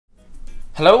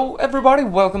Hello everybody,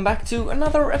 welcome back to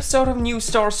another episode of New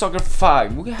Star Soccer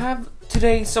 5. We have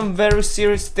today some very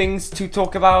serious things to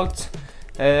talk about.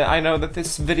 I know that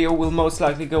this video will most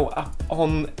likely go up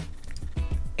on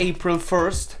April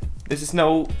 1st. This is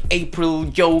no April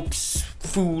jokes,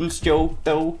 fool's joke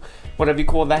though, whatever you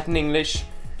call that in English.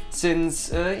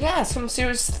 Since, some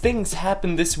serious things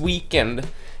happened this weekend.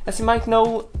 As you might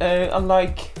know,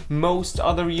 unlike most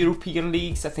other European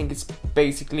leagues, I think it's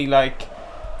basically like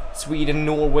Sweden,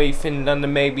 Norway, Finland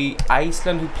and maybe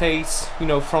Iceland who plays,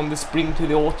 from the spring to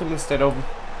the autumn instead of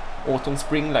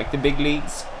autumn-spring like the big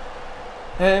leagues.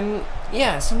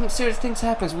 Some serious things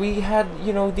happens. We had,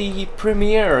 the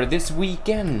premiere this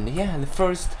weekend. Yeah, the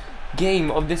first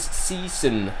game of this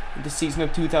season, the season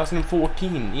of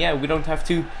 2014. Yeah, we don't have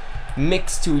to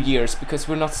mix 2 years because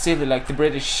we're not silly like the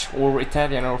British or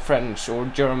Italian or French or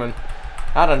German.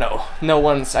 I don't know. No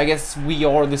one's. I guess we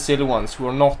are the silly ones who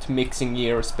are not mixing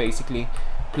years, basically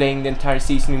playing the entire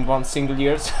season in one single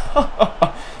year.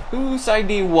 Whose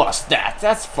idea was that?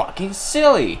 That's fucking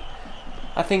silly.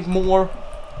 I think more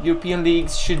European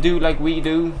leagues should do like we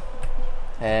do.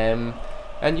 And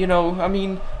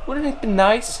wouldn't it be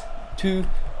nice to,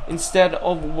 instead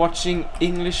of watching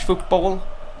English football,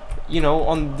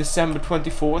 on December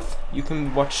 24th, you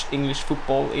can watch English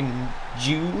football in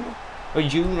June or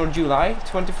July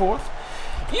 24th.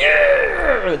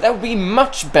 Yeah, that would be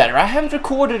much better. I haven't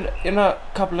recorded in a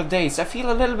couple of days. I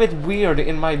feel a little bit weird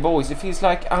in my voice. It feels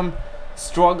like I'm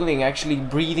struggling actually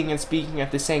breathing and speaking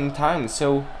at the same time.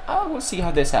 So I will see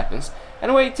how this happens.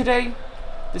 Anyway, today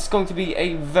this is going to be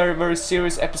a very, very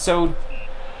serious episode.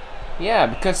 Yeah,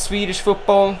 because Swedish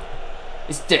football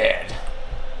is dead,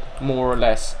 more or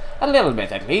less. A little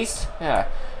bit at least. Yeah.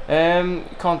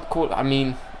 Can't call. I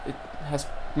mean, it has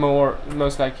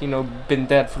most likely been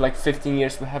dead for like 15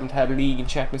 years. We haven't had a league in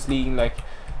Champions League in like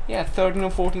 13 or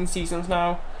 14 seasons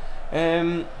now.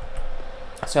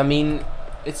 So I mean,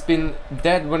 it's been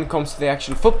dead when it comes to the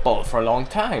actual football for a long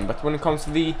time, but when it comes to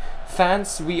the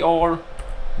fans, we are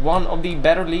one of the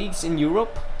better leagues in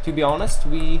Europe, to be honest.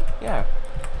 We have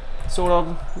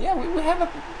a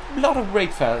lot of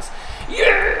great fans.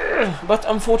 Yeah, but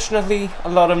unfortunately a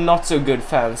lot of not so good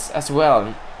fans as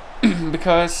well.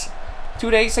 Because 2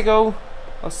 days ago,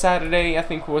 on Saturday, I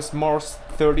think it was March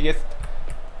 30th,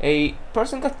 a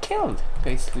person got killed,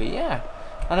 basically, yeah.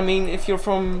 And I mean, if you're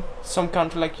from some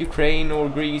country like Ukraine or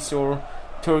Greece or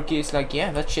Turkey, it's like,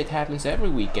 yeah, that shit happens every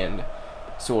weekend,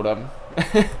 sort of.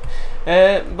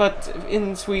 But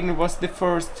in Sweden it was the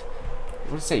first,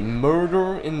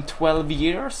 murder in 12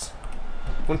 years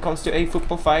when it comes to a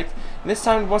football fight. And this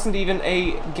time it wasn't even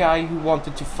a guy who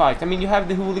wanted to fight. I mean, you have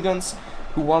the hooligans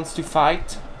who wants to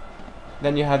fight.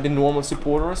 Then you have the normal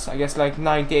supporters. I guess like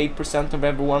 98% of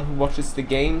everyone who watches the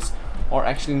games are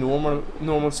actually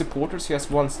normal supporters who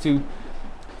just wants to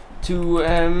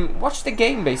watch the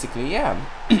game, basically. Yeah.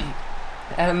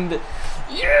 And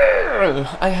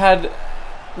yeah,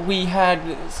 we had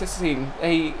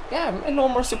a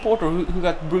normal supporter who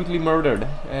got brutally murdered,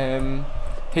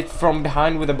 hit from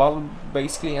behind with a bottle,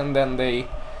 basically, and then they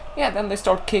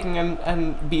start kicking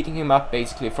and beating him up,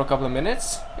 basically, for a couple of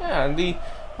minutes. Yeah, and the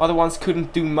other ones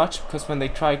couldn't do much because when they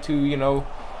tried to,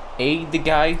 aid the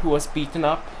guy who was beaten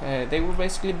up, they were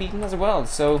basically beaten as well.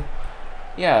 So,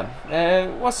 yeah,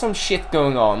 was some shit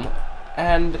going on,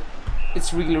 and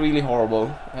it's really, really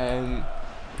horrible,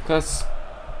 because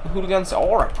hooligans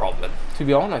are a problem, to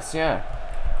be honest. Yeah,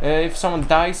 if someone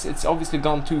dies, it's obviously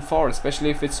gone too far,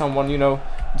 especially if it's someone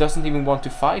doesn't even want to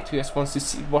fight, who just wants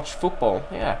to watch football.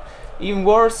 Yeah, even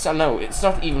worse. I know it's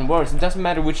not even worse. It doesn't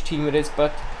matter which team it is,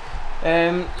 but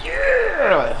the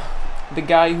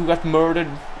guy who got murdered,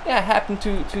 happened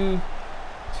to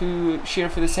cheer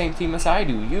for the same team as I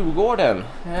do, Djurgården.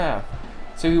 Yeah,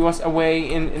 so he was away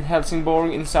in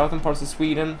Helsingborg, in southern parts of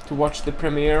Sweden, to watch the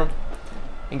premiere,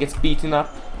 and gets beaten up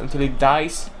until he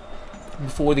dies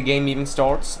before the game even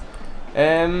starts.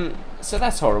 So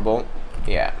that's horrible.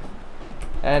 Yeah.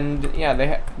 And yeah,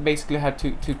 they basically had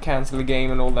to cancel the game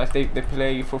and all that. They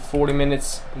play for 40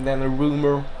 minutes, and then a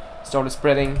rumor started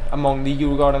spreading among the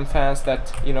Djurgården fans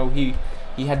that he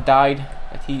had died,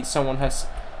 that someone has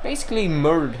basically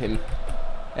murdered him.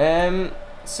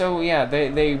 So yeah,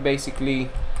 they basically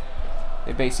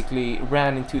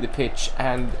ran into the pitch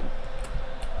and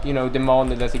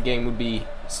demanded that the game would be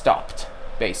stopped,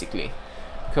 basically,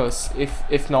 because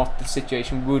if not, the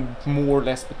situation would more or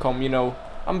less become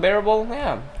unbearable.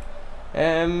 Yeah,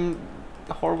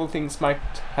 horrible things might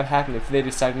have happened if they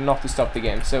decided not to stop the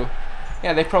game. So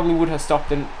yeah, they probably would have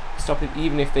stopped it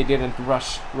even if they didn't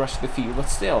rush the field. But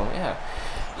still, yeah.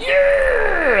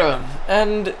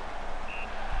 And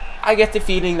I get the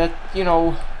feeling that, you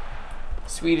know,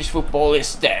 Swedish football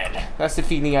is dead. That's the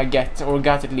feeling I get, or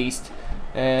got at least,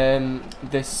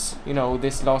 this, you know,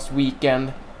 this last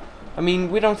weekend. I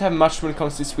mean, we don't have much when it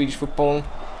comes to Swedish football.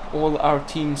 All our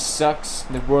teams sucks,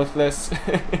 they're worthless.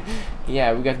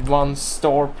 Yeah, we got one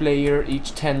star player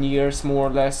each 10 years, more or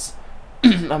less.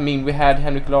 I mean, we had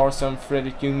Henrik Larsson,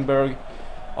 Fredrik Ljungberg.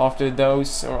 After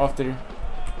those, or after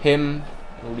him,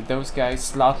 or those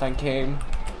guys, Zlatan came.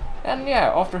 And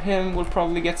yeah, after him, we'll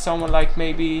probably get someone like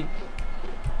maybe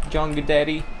John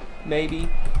Guidetti, maybe.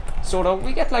 Sort of.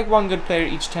 We get like one good player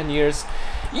each 10 years.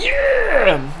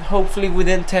 Yeah! Hopefully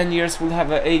within 10 years we'll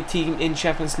have a team in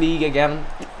Champions League again.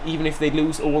 Even if they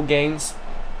lose all games,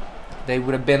 they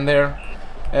would have been there.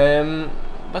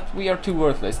 But we are too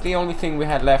worthless. The only thing we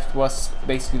had left was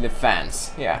basically the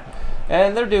fans. Yeah.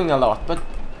 And they're doing a lot, but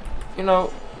you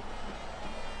know,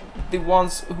 the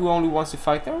ones who only wants to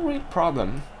fight, they're a real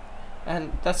problem.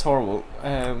 And that's horrible.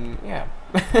 Yeah.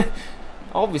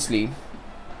 Obviously.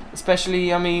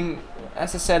 Especially, I mean,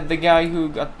 as I said, the guy who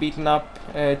got beaten up,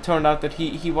 turned out that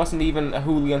he wasn't even a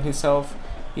hooligan himself.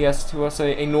 He was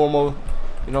a normal,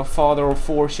 you know, father of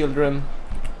 4 children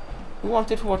who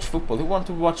wanted to watch football, who wanted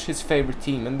to watch his favorite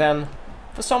team. And then,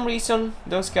 for some reason,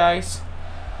 those guys,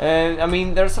 I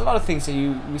mean, there's a lot of things that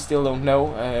we still don't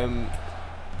know.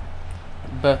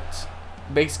 But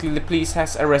basically, the police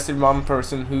has arrested one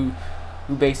person who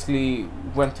basically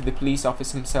went to the police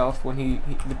office himself when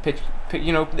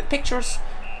the pictures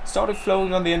started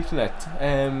flowing on the internet.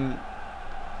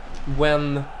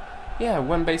 When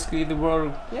basically the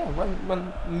world,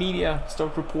 when media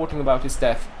started reporting about his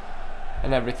death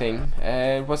and everything,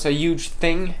 it was a huge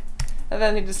thing. And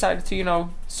then he decided to, you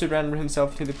know, surrender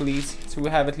himself to the police. So we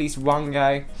have at least one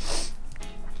guy.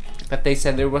 But they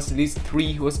said there was at least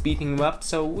 3 who was beating him up.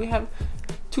 So we have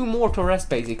 2 more to arrest,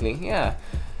 basically. Yeah.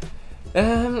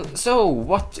 So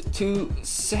what to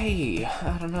say?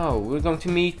 I don't know. We're going to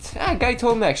meet. A guy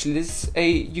told me actually this is a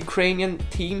Ukrainian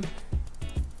team.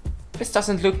 This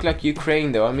doesn't look like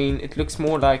Ukraine though. I mean, it looks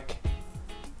more like,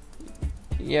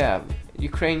 yeah,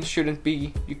 Ukraine should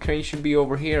be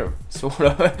over here, sort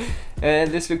of.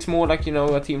 And this looks more like, you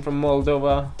know, a team from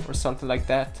Moldova or something like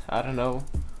that. I don't know.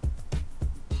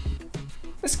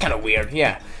 It's kind of weird,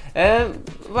 yeah.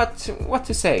 But what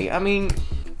to say? I mean,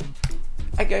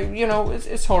 you know,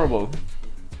 it's horrible.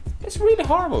 It's really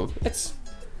horrible. It's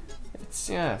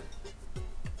yeah.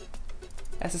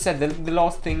 As I said, the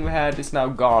last thing we had is now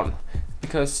gone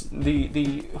because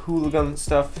the hooligan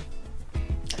stuff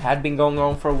had been going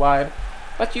on for a while.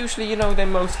 But usually, you know, they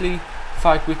mostly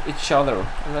fight with each other,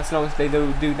 and as long as they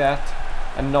do that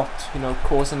and not, you know,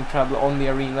 causing trouble on the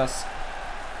arenas,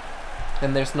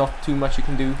 then there's not too much you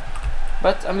can do.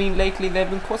 But I mean, lately they've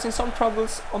been causing some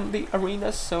troubles on the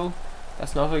arenas, so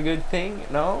that's not a good thing,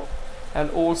 no. And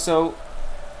also,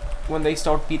 when they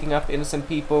start beating up innocent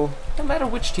people, no matter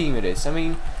which team it is. I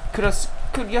mean, could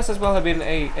just as well have been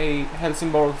a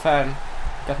Helsingborg fan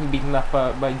gotten beaten up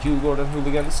by Djurgården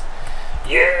hooligans.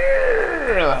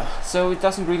 Yeah. So it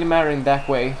doesn't really matter in that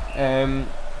way.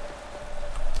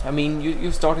 I mean,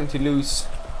 you're starting to lose.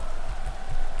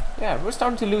 Yeah, we're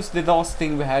starting to lose the last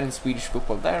thing we had in Swedish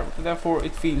football. Therefore,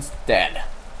 it feels dead.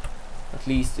 At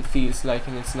least it feels like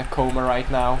it's in a coma right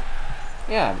now.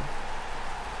 Yeah.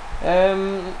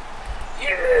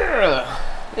 Yeah.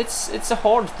 It's a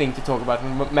hard thing to talk about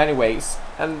in many ways,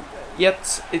 and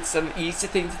yet it's an easy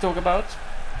thing to talk about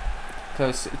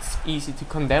because it's easy to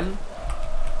condemn.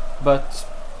 But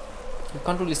you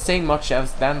can't really say much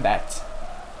else than that,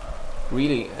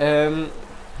 really. And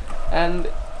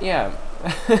yeah.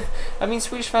 I mean,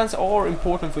 Swedish fans are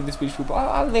important for the Swedish football.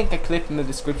 I'll link a clip in the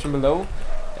description below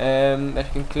that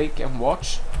you can click and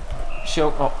watch.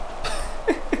 Oh,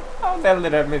 how the hell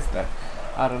did I miss that?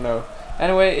 I don't know.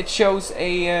 Anyway, it shows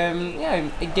a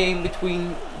game between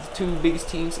the 2 biggest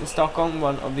teams in Stockholm,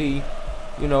 one of the,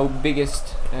 you know,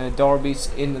 biggest derbies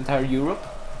in entire Europe.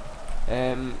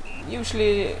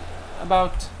 Usually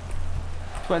about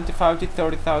 25 to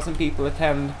 30,000 people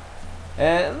attend.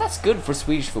 And that's good for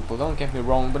Swedish football, don't get me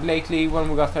wrong, but lately when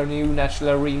we got our new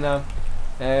national arena,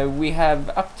 we have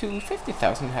up to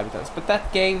 50,000 inhabitants. But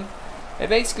that game,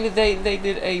 basically they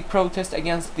did a protest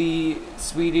against the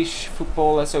Swedish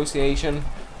Football Association.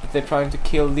 They're trying to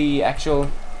kill the actual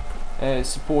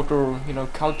supporter, you know,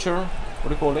 culture, what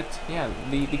do you call it? Yeah,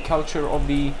 the culture of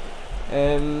the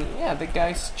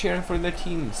guys cheering for their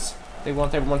teams. They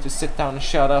want everyone to sit down and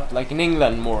shut up, like in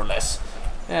England, more or less.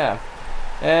 Yeah.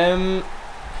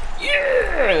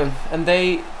 Yeah, and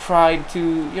they tried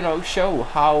to, you know, show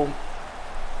how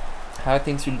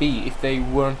things would be if they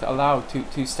weren't allowed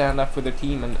to stand up for their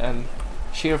team and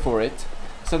cheer for it.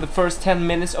 So the first 10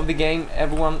 minutes of the game,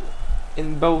 everyone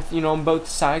in both, on both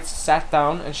sides sat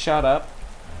down and shut up.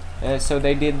 So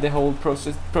they did the whole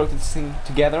protesting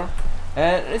together,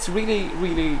 and it's really,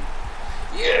 really,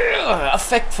 yeah,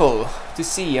 effectful to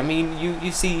see. I mean,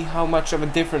 you see how much of a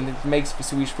difference it makes for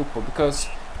Swedish football, because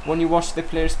when you watch the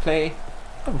players play,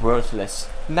 they're worthless.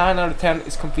 9 out of 10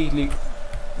 is completely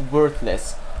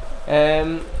worthless.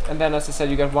 And then, as I said,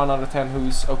 you got 1 out of 10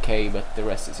 who's okay, but the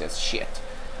rest is just shit.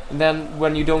 And then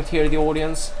when you don't hear the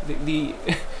audience, the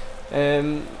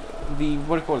what do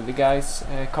you call it, the guys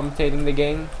commentating the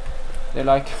game, they're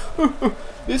like,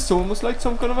 this is almost like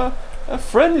some kind of a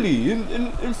friendly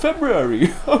in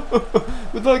February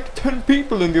with like 10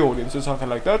 people in the audience or something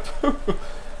like that,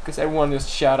 because everyone just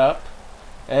shut up.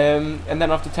 And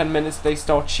then after 10 minutes they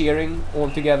start cheering all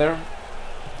together,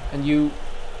 and you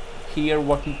hear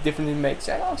what difference it makes.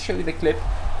 I'll show you the clip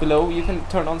below. You can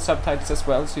turn on subtitles as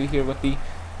well, so you hear what the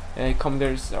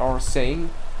commentators are saying.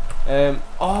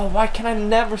 Oh, why can I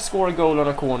never score a goal on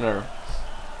a corner?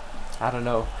 I don't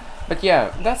know. But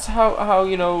yeah, that's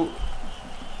how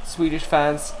Swedish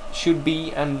fans should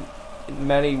be, and in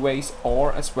many ways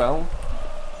are as well.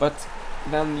 But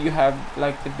then you have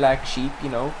like the black sheep,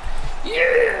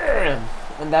 yeah,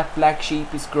 and that black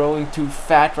sheep is growing too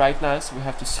fat right now, so we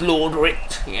have to slaughter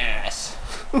it. Yes.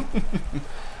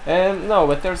 No,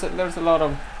 but there's a lot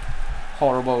of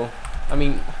horrible. I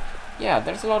mean, yeah,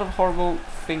 there's a lot of horrible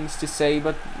things to say,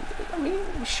 but I mean,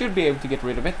 we should be able to get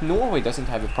rid of it. Norway doesn't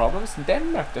have the problems.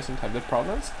 Denmark doesn't have the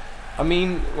problems. I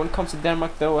mean, when it comes to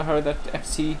Denmark, though, I heard that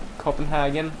FC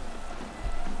Copenhagen,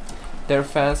 their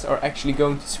fans are actually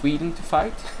going to Sweden to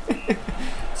fight.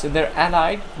 So they're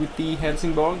allied with the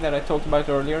Helsingborg that I talked about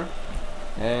earlier,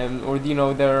 or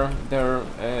they're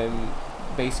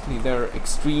basically they're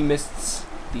extremists,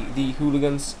 the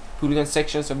hooligan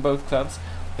sections of both clubs.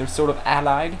 They're sort of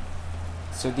allied.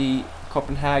 So the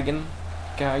Copenhagen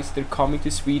guys, they're coming to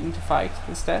Sweden to fight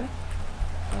instead.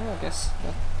 Well, I guess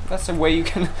that's a way you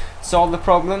can solve the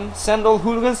problem. Send all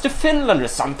hooligans to Finland or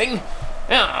something.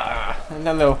 Yeah, and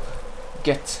then they'll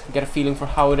get a feeling for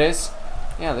how it is.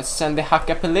 Yeah, let's send the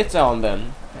Hakkapeliitta on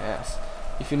then. Yes,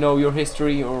 if you know your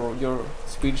history or your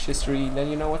Swedish history, then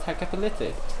you know what Hakkapeliitta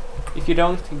is. If you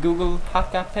don't, Google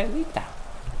Hakkapeliitta.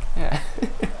 Yeah,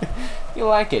 you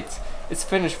like it. It's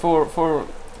Finnish for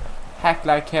hack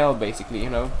like hell, basically.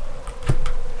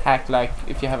 Hack like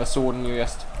if you have a sword and you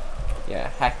just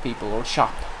hack people, or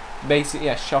shop. Basically,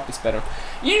 yeah, shop is better.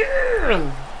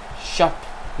 Yeah, shop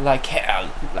like hell,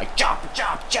 like chop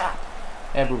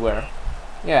everywhere.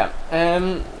 Yeah,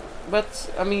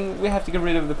 but I mean, we have to get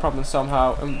rid of the problem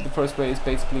somehow, and the first way is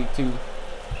basically to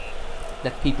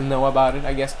let people know about it,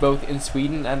 I guess, both in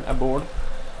Sweden and abroad.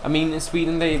 I mean, in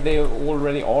Sweden they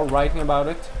already are writing about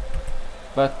it,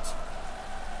 but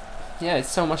yeah,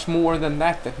 it's so much more than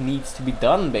that needs to be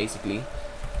done, basically,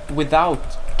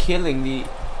 without killing the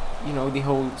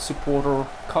whole supporter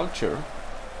culture.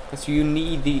 Because you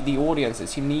need the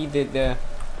audiences, you need the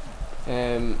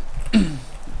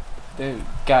the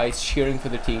guys cheering for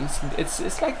the teams.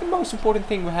 It's like the most important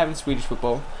thing we have in Swedish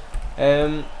football.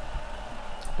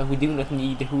 But we do not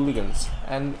need the hooligans.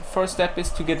 And first step is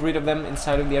to get rid of them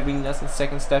inside of the arenas, and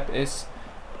second step is,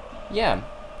 yeah,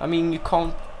 I mean, you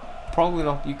can't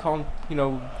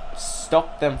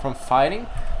stop them from fighting,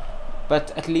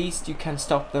 but at least you can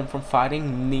stop them from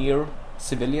fighting near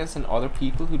civilians and other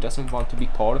people who doesn't want to be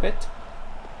part of it.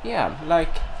 Yeah,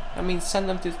 like, I mean, send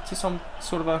them to some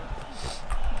sort of a,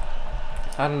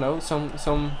 I don't know, some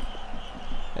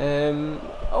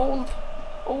old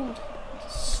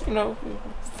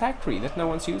factory that no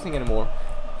one's using anymore.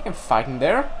 You can fight in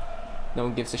there. No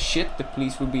one gives a shit. The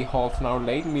police will be half an hour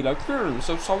late and be like,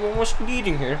 so someone was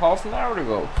bleeding here half an hour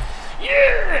ago.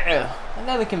 Yeah! And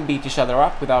then they can beat each other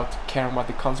up without caring about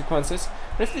the consequences.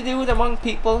 But if they do it among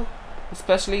people,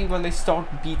 especially when they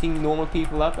start beating normal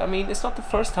people up, I mean, it's not the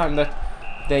first time that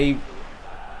they've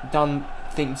done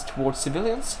things towards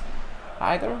civilians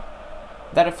either.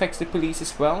 That affects the police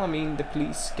as well. I mean, the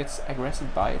police gets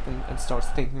aggressive by it and starts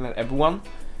thinking that everyone,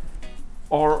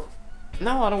 or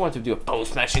no, I don't want to do a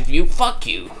post-match interview, fuck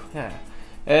you. Yeah.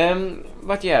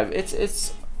 But yeah,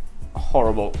 it's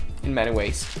horrible in many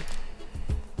ways.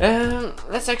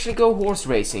 Let's actually go horse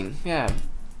racing. Yeah.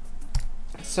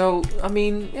 So, I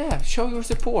mean, yeah, show your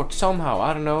support somehow.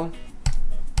 I don't know.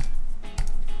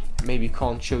 Maybe you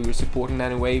can't show your support in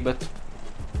any way, but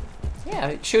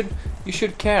yeah, you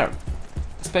should care.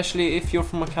 Especially if you're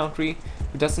from a country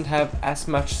who doesn't have as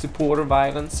much supporter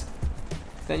violence,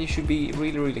 then you should be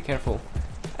really, really careful.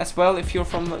 As well, if you're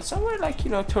from somewhere like,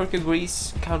 Turkey,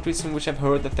 Greece, countries in which I've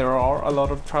heard that there are a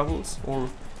lot of troubles, or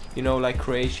you know, like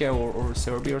Croatia or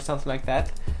Serbia or something like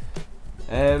that.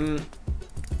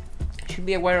 Should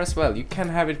be aware as well. You can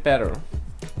have it better.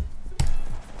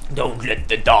 Don't let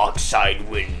the dark side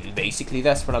win. Basically,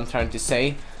 that's what I'm trying to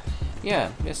say.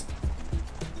 Yeah, just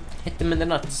hit them in the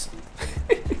nuts.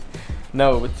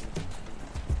 No, but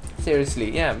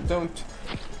seriously, yeah, don't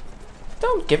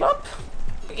give up.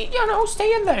 You know,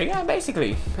 stay in there. Yeah,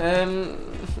 basically.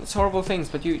 It's horrible things,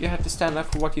 but you have to stand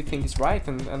up for what you think is right,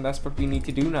 and that's what we need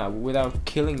to do now, without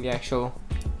killing the actual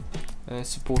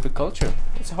supporter culture.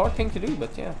 It's a hard thing to do,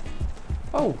 but yeah.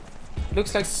 Oh,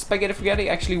 looks like Spaghetti Spaghetti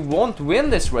actually won't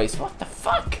win this race. What the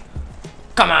fuck?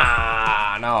 Come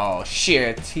on! Oh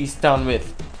shit, he's done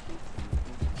with.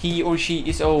 He or she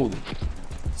is old.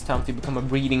 It's time to become a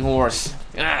breeding horse.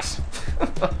 Yes.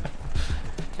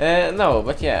 No,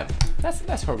 but yeah,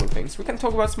 that's horrible things. We can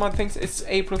talk about some other things. It's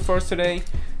April 1st today.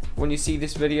 When you see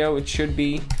this video, it should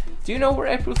be. Do you know where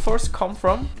April 1st come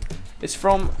from? It's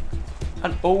from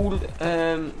an old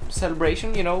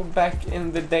celebration, you know, back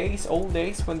in the days, old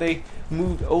days, when they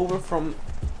moved over from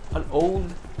an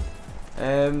old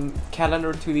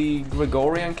calendar to the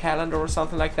Gregorian calendar or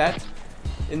something like that.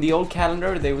 In the old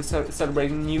calendar, they were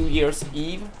celebrating New Year's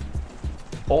Eve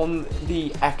on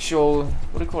the actual,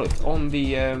 what do you call it? On the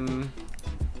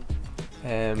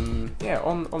yeah,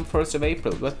 on 1st of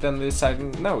April. But then they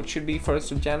decided no, it should be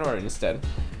 1st of January instead.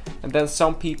 And then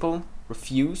some people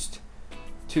refused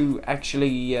to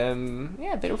actually,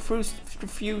 yeah, they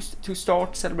refused to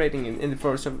start celebrating in the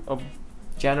 1st of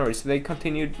January. So they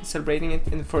continued celebrating it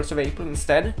in the 1st of April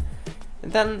instead.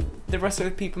 And then the rest of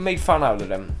the people made fun out of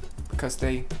them because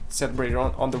they celebrated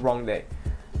on the wrong day.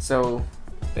 So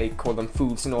they called them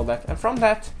fools and all that. And from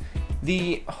that,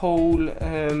 the whole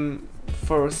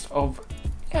 1st of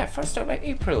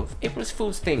April, April's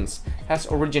Fool's things has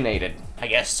originated, I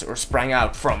guess, or sprang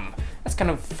out from. That's kind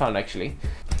of fun, actually.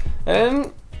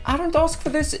 I don't ask for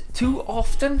this too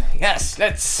often. Yes,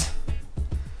 let's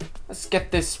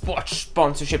get this watch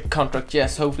sponsorship contract.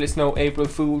 Yes, hopefully it's no April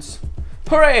Fools.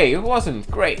 Hooray! It wasn't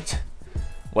great.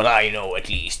 Well, I know at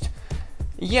least.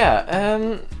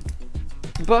 Yeah.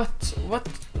 But what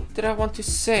did I want to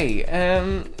say?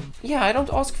 Yeah, I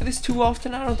don't ask for this too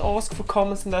often. I don't ask for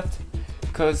comments and that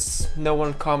because no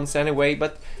one comments anyway.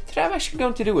 But today I'm actually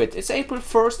going to do it. It's April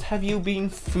 1st. Have you been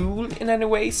fooled in any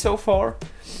way so far?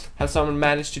 Has someone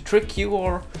managed to trick you,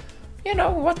 or you know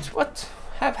what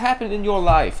have happened in your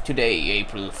life today,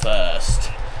 April 1st?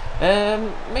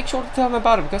 Make sure to tell me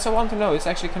about it because I want to know. It's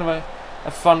actually kind of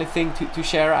a funny thing to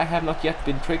share. I have not yet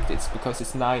been tricked. It's because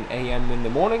it's 9 AM in the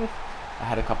morning. I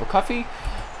had a cup of coffee.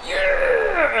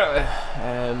 Yeah!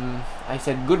 I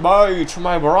said goodbye to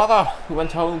my brother who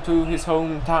went home to his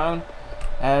hometown,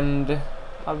 and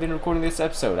I've been recording this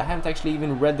episode. I haven't actually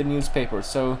even read the newspaper,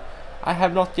 so I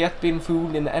have not yet been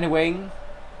fooled in any way.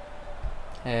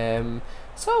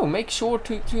 So make sure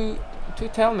to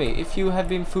tell me if you have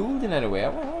been fooled in any way. I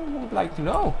would like to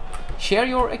know. Share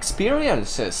your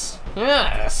experiences.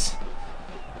 Yes,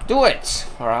 do it,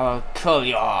 or I'll kill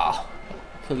you all.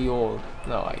 Kill you all.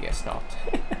 No, I guess not.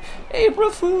 April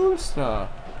Fools. No,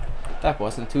 that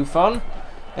wasn't too fun.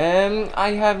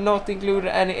 I have not included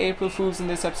any April Fools in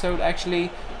this episode.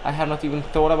 Actually, I have not even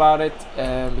thought about it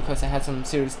because I had some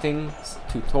serious things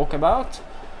to talk about,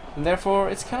 and therefore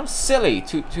it's kind of silly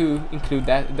to include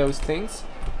those things.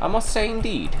 I must say,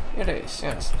 indeed, it is.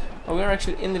 Yes. Oh, we're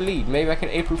actually in the lead. Maybe I can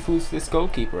April Fools this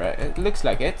goalkeeper. It looks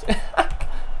like it.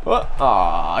 What?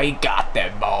 Oh, he got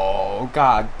the ball.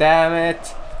 God damn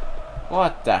it!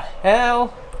 What the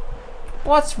hell?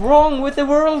 What's wrong with the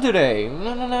world today?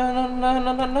 No.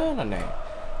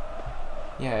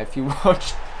 Yeah, if you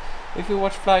watch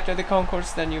Flight of the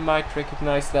Conchords, then you might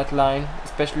recognize that line,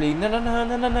 especially no.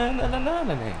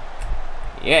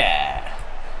 Yeah.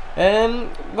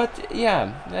 But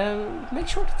yeah, make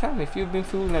sure to tell me if you've been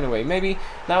fooled anyway. Maybe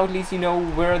now at least you know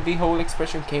where the whole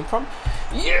expression came from.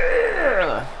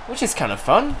 Yeah, which is kind of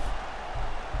fun.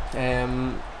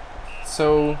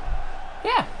 So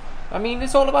yeah, I mean,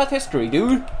 it's all about history,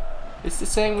 dude. It's the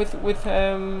same with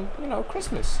you know,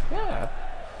 Christmas. Yeah,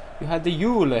 you had the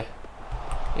Yule.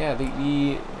 Yeah,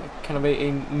 the kind of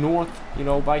a North, you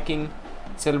know, Viking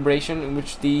celebration in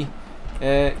which the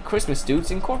Christmas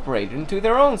dudes incorporated into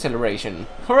their own celebration.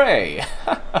 Hooray!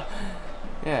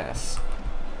 Yes.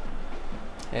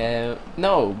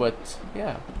 No, but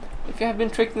yeah, if you have been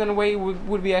tricked in a way,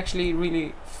 would be actually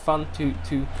really fun to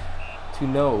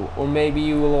know. Or maybe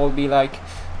you will all be like,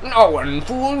 no one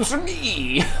fools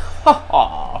me.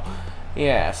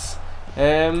 Yes.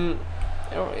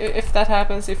 If that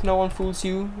happens, if no one fools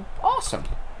you, awesome.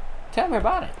 Tell me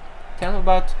about it. Tell them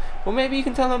about, or maybe you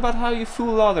can tell them about how you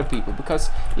fool other people, because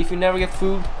if you never get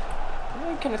fooled,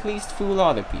 you can at least fool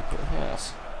other people.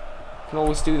 Yes, you can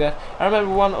always do that. I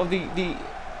remember one of the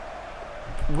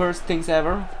worst things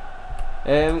ever.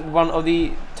 One of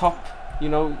the top, you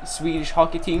know, Swedish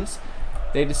hockey teams,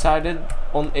 they decided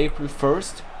on April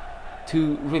 1st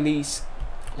to release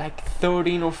like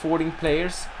 13 or 14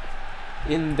 players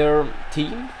in their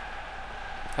team.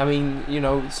 I mean, you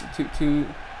know, to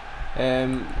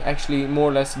actually more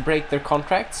or less break their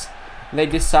contracts. They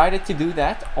decided to do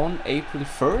that on April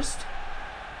 1st.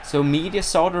 So media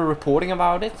started reporting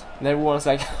about it, and everyone's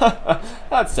like,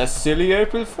 that's a silly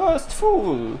April 1st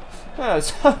fool.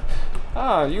 Yes,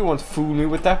 you won't fool me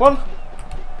with that one.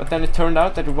 But then it turned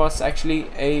out that it was actually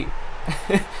a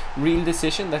real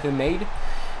decision that they made.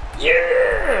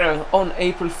 Yeah, on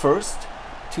April 1st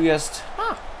to just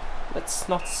let's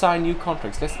not sign new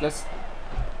contracts. Let's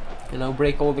you know,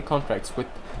 break all the contracts with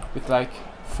like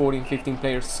 14, 15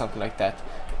 players or something like that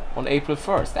on April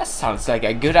 1st. That sounds like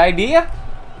a good idea.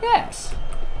 Yes.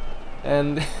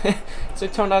 And so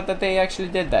it turned out that they actually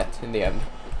did that in the end,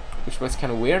 which was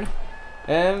kind of weird.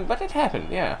 But it happened,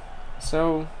 yeah.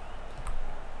 So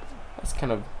that's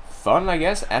kind of fun, I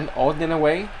guess, and odd in a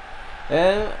way.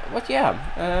 But yeah,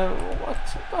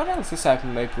 what else is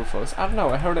happening on April 1st? I don't know.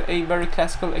 I heard a very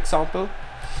classical example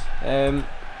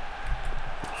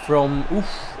from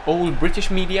old British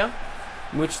media,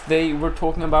 in which they were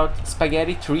talking about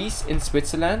spaghetti trees in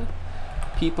Switzerland.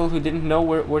 People who didn't know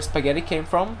where spaghetti came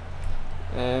from.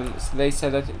 So they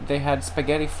said that they had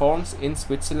spaghetti farms in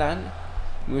Switzerland,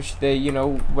 in which they, you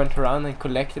know, went around and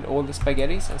collected all the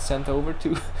spaghettis and sent over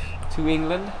to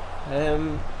England.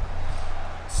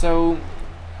 So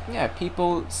yeah,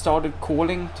 people started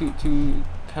calling to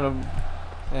kind of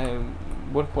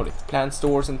what do you call it, plant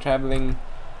stores and traveling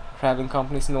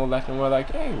companies and all that, and we're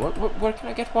like, hey, where can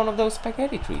I get one of those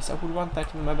spaghetti trees? I would want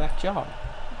that in my backyard.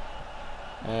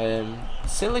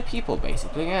 Silly people,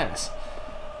 basically, yes.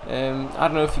 I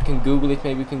don't know if you can Google it.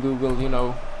 Maybe you can Google, you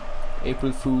know,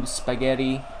 April Fool's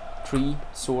spaghetti tree,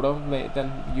 sort of.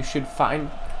 Then you should find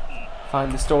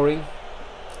the story.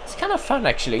 It's kind of fun,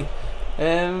 actually.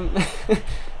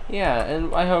 Yeah,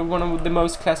 and I heard one of the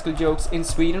most classical jokes in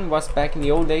Sweden was back in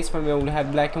the old days when we only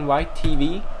had black and white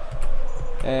TV.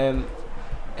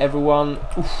 Everyone,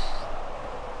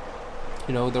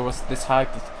 you know, there was this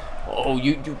hype that, oh,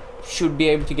 you should be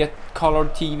able to get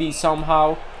colored TV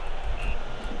somehow.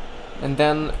 And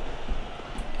then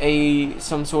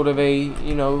some sort of a,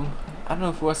 you know, I don't know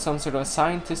if it was some sort of a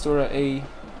scientist or a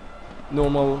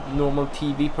normal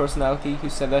TV personality who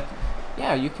said that,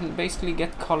 yeah, you can basically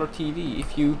get color TV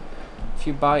if you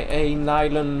buy a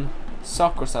nylon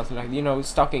sock or something like that, you know,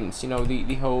 stockings, you know,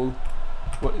 the whole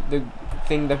the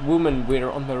thing that women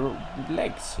wear on their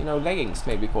legs, you know, leggings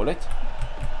maybe call it.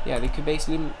 Yeah, they could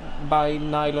basically buy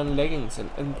nylon leggings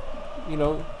and you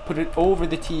know, put it over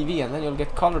the TV, and then you'll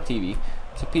get color TV.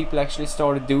 So people actually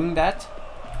started doing that,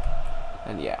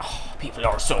 and yeah, people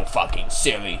are so fucking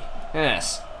silly.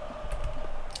 Yes,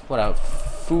 what a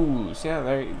fools. Yeah,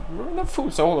 they're not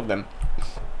fools, all of them.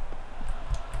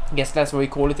 I guess that's why we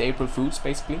call it April Fools,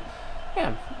 basically.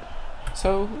 Yeah.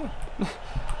 So yeah.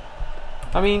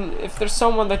 I mean, if there's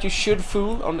someone that you should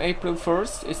fool on April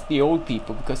 1st, it's the old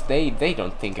people, because they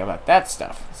don't think about that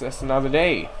stuff. It's just another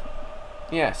day.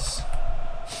 Yes.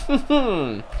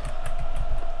 I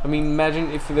mean,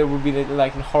 imagine if there would be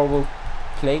like a horrible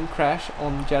plane crash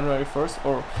on January 1st,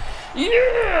 or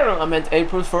yeah, I meant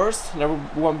April 1st, and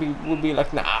everyone would be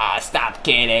like, nah, stop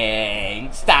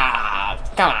kidding,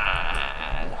 stop, come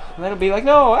on. And then it'll be like,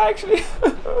 no, actually,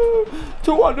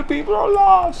 200 people are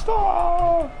lost.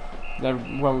 Oh. Then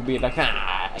everyone would be like,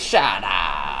 nah, shut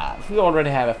up. We already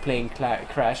have a plane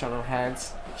crash on our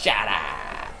hands. Shut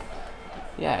up.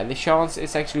 Yeah, and the chance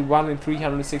is actually 1 in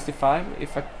 365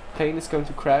 if a plane is going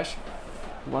to crash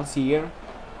once a year.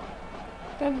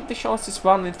 Then the chance is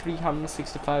 1 in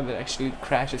 365 that actually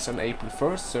crashes on April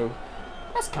 1st, so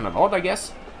that's kind of odd, I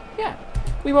guess. Yeah,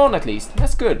 we won at least,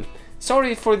 that's good.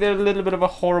 Sorry for the little bit of a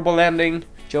horrible ending.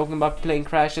 Joking about plane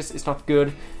crashes is not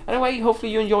good. Anyway,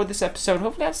 hopefully you enjoyed this episode.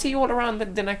 Hopefully I'll see you all around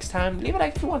the next time. Leave a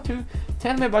like if you want to.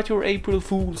 Tell me about your April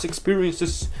Fool's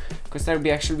experiences, because that would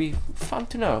be actually fun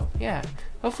to know. Yeah,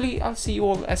 hopefully I'll see you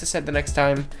all, as I said, the next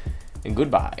time. And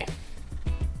goodbye.